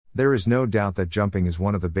There is no doubt that jumping is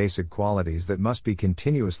one of the basic qualities that must be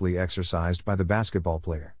continuously exercised by the basketball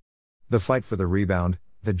player. The fight for the rebound,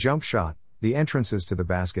 the jump shot, the entrances to the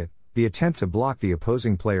basket, the attempt to block the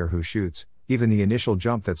opposing player who shoots, even the initial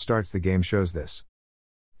jump that starts the game shows this.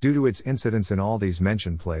 Due to its incidence in all these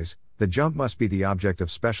mentioned plays, the jump must be the object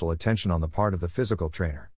of special attention on the part of the physical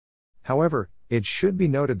trainer. However, it should be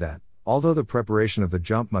noted that, although the preparation of the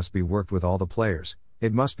jump must be worked with all the players,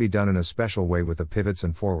 it must be done in a special way with the pivots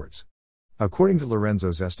and forwards. According to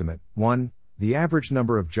Lorenzo's estimate, 1. The average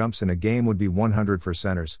number of jumps in a game would be 100 for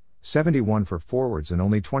centers, 71 for forwards and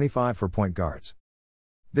only 25 for point guards.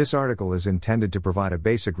 This article is intended to provide a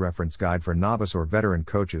basic reference guide for novice or veteran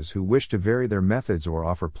coaches who wish to vary their methods or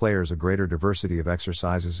offer players a greater diversity of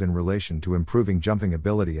exercises in relation to improving jumping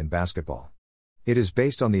ability in basketball. It is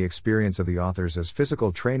based on the experience of the authors as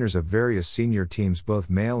physical trainers of various senior teams, both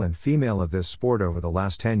male and female, of this sport over the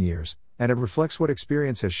last 10 years, and it reflects what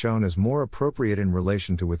experience has shown as more appropriate in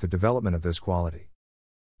relation to with the development of this quality.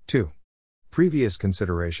 2. Previous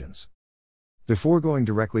considerations. Before going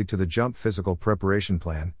directly to the jump physical preparation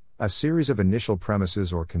plan, a series of initial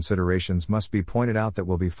premises or considerations must be pointed out that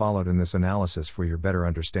will be followed in this analysis for your better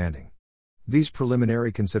understanding. These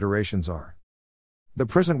preliminary considerations are: the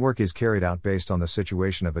present work is carried out based on the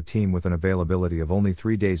situation of a team with an availability of only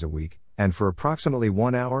 3 days a week, and for approximately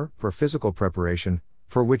 1 hour, for physical preparation,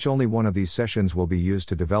 for which only one of these sessions will be used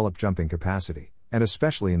to develop jumping capacity, and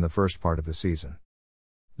especially in the first part of the season.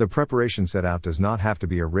 The preparation set out does not have to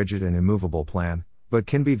be a rigid and immovable plan, but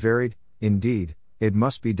can be varied. Indeed, it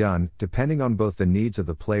must be done, depending on both the needs of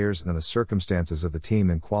the players and the circumstances of the team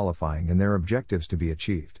in qualifying and their objectives to be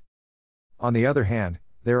achieved. On the other hand,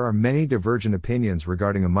 there are many divergent opinions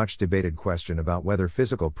regarding a much debated question about whether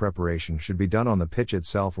physical preparation should be done on the pitch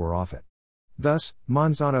itself or off it. Thus,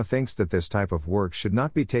 Manzano thinks that this type of work should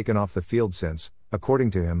not be taken off the field since,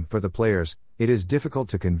 according to him, for the players, it is difficult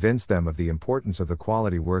to convince them of the importance of the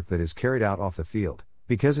quality work that is carried out off the field,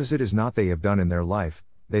 because as it is not they have done in their life,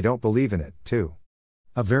 they don't believe in it, too.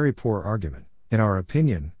 A very poor argument, in our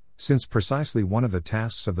opinion, since precisely one of the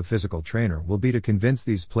tasks of the physical trainer will be to convince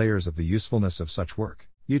these players of the usefulness of such work.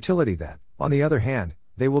 Utility that, on the other hand,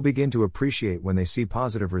 they will begin to appreciate when they see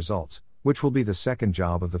positive results, which will be the second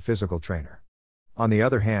job of the physical trainer. On the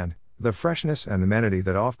other hand, the freshness and amenity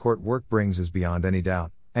that off-court work brings is beyond any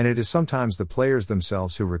doubt, and it is sometimes the players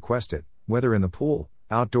themselves who request it, whether in the pool,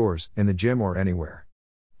 outdoors, in the gym or anywhere.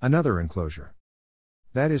 Another enclosure.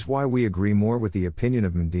 That is why we agree more with the opinion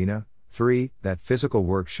of Medina. 3. That physical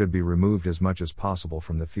work should be removed as much as possible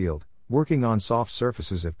from the field, working on soft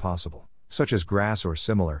surfaces if possible, such as grass or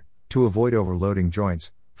similar, to avoid overloading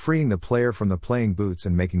joints, freeing the player from the playing boots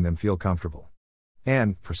and making them feel comfortable.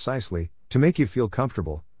 And, precisely, to make you feel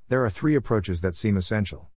comfortable, there are 3 approaches that seem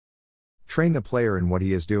essential. Train the player in what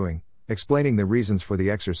he is doing, explaining the reasons for the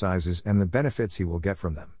exercises and the benefits he will get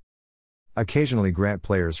from them. Occasionally grant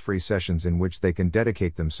players free sessions in which they can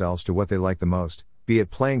dedicate themselves to what they like the most, be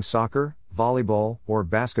it playing soccer, volleyball, or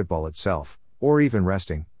basketball itself, or even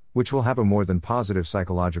resting, which will have a more than positive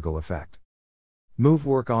psychological effect. Move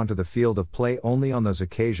work onto the field of play only on those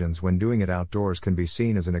occasions when doing it outdoors can be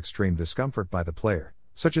seen as an extreme discomfort by the player,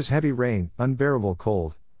 such as heavy rain, unbearable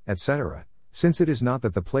cold, etc., since it is not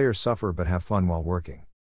that the players suffer but have fun while working.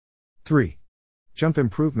 3. Jump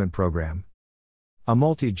Improvement Program. A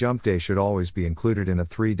multi-jump day should always be included in a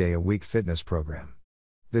 3-day-a-week fitness program.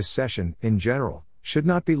 This session, in general, should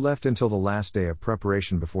not be left until the last day of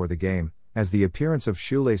preparation before the game, as the appearance of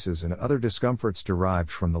shoelaces and other discomforts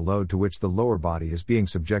derived from the load to which the lower body is being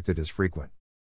subjected is frequent.